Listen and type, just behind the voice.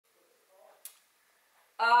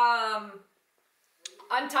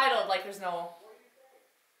Untitled, like there's no...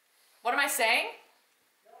 What am I saying?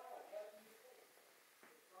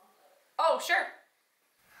 Oh, sure.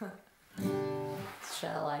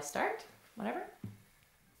 Shall I start? Whatever.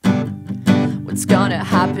 What's gonna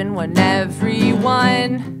happen when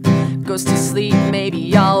everyone goes to sleep?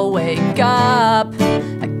 Maybe I'll wake up.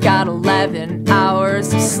 I got 11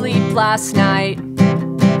 hours of sleep last night.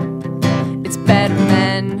 It's better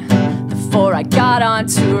than before I got on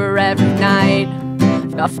tour every night.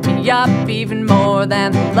 Buffed me up even more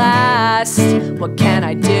than the last. What can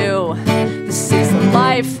I do? This is the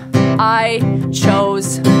life I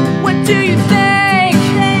chose. What do you think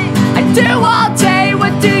I do all day?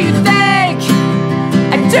 What do you think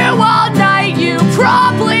I do all night? You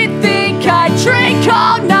probably think I drink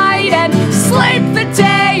all night and sleep the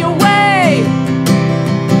day away.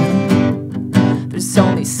 There's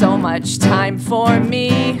only so much time for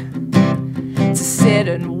me to sit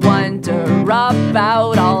and wonder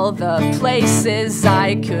about all the places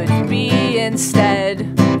I could be instead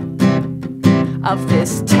of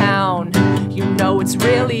this town. You know it's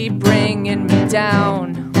really bringing me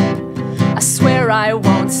down. I swear I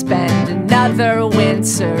won't spend another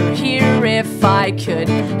winter here if I could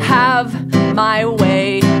have my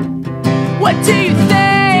way. What do you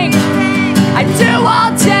think I do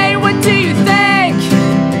all day? What do you think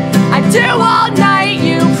I do all night?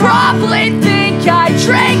 You probably think I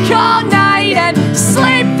drink all night and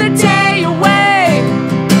sleep the day away.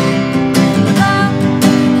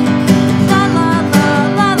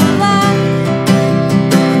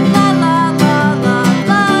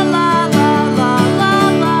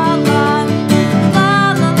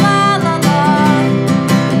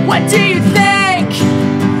 What do you think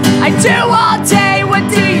I do all day? What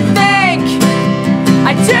do you think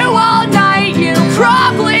I do all night? You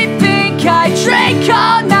probably think I drink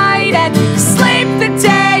all night and sleep the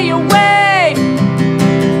day away.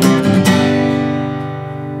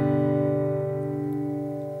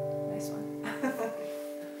 Nice one.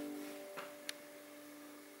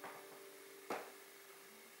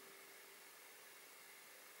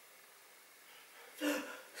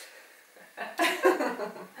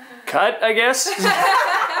 Cut, I guess.